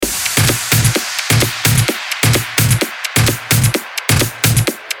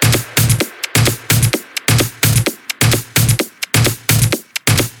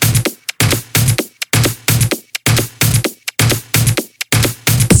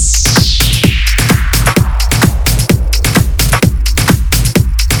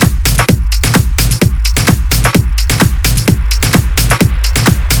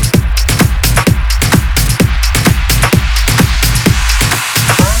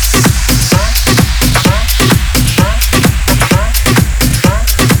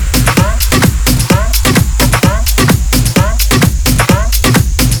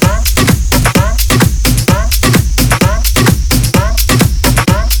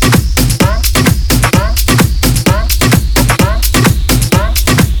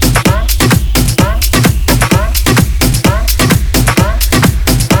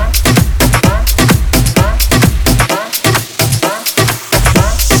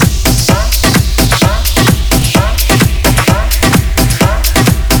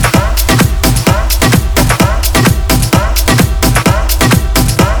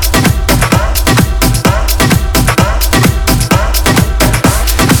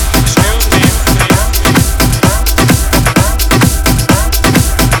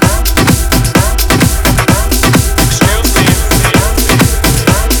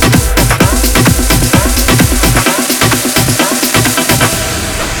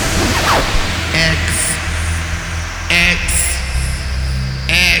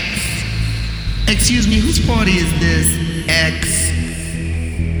Excuse me, whose party is this? X.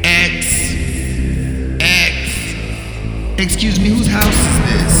 Excuse me, whose house is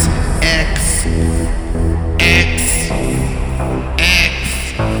this? X.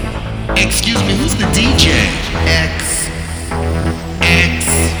 Excuse me, who's the DJ? X.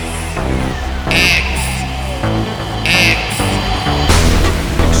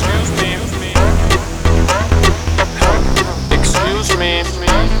 Excuse me.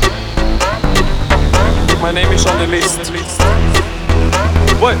 My name is on the list.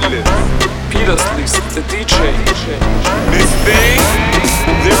 What list? Peter's list, the DJ. This thing?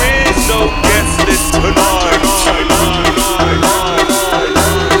 There is no guest list tonight.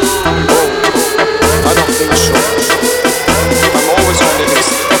 I don't think so. I'm always on the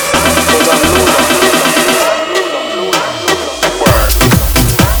list. Because I'm Lula.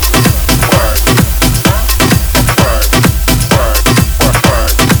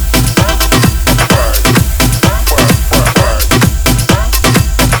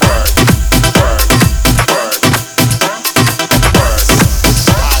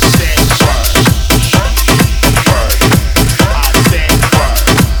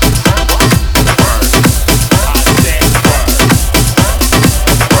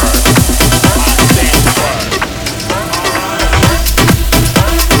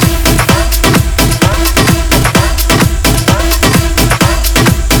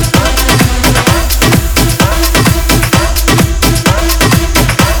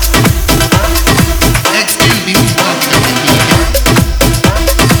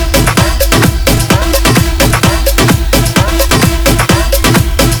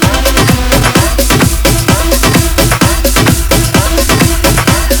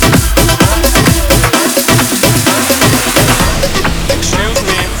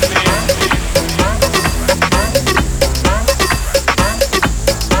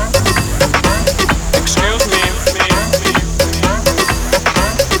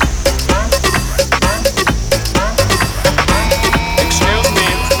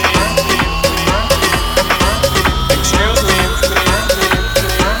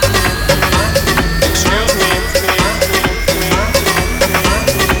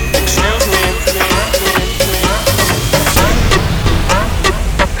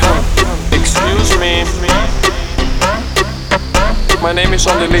 My name is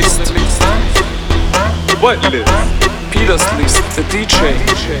on the list. What list? Peter's list, the DJ.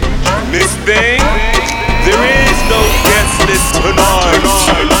 This thing? There is no guest list tonight.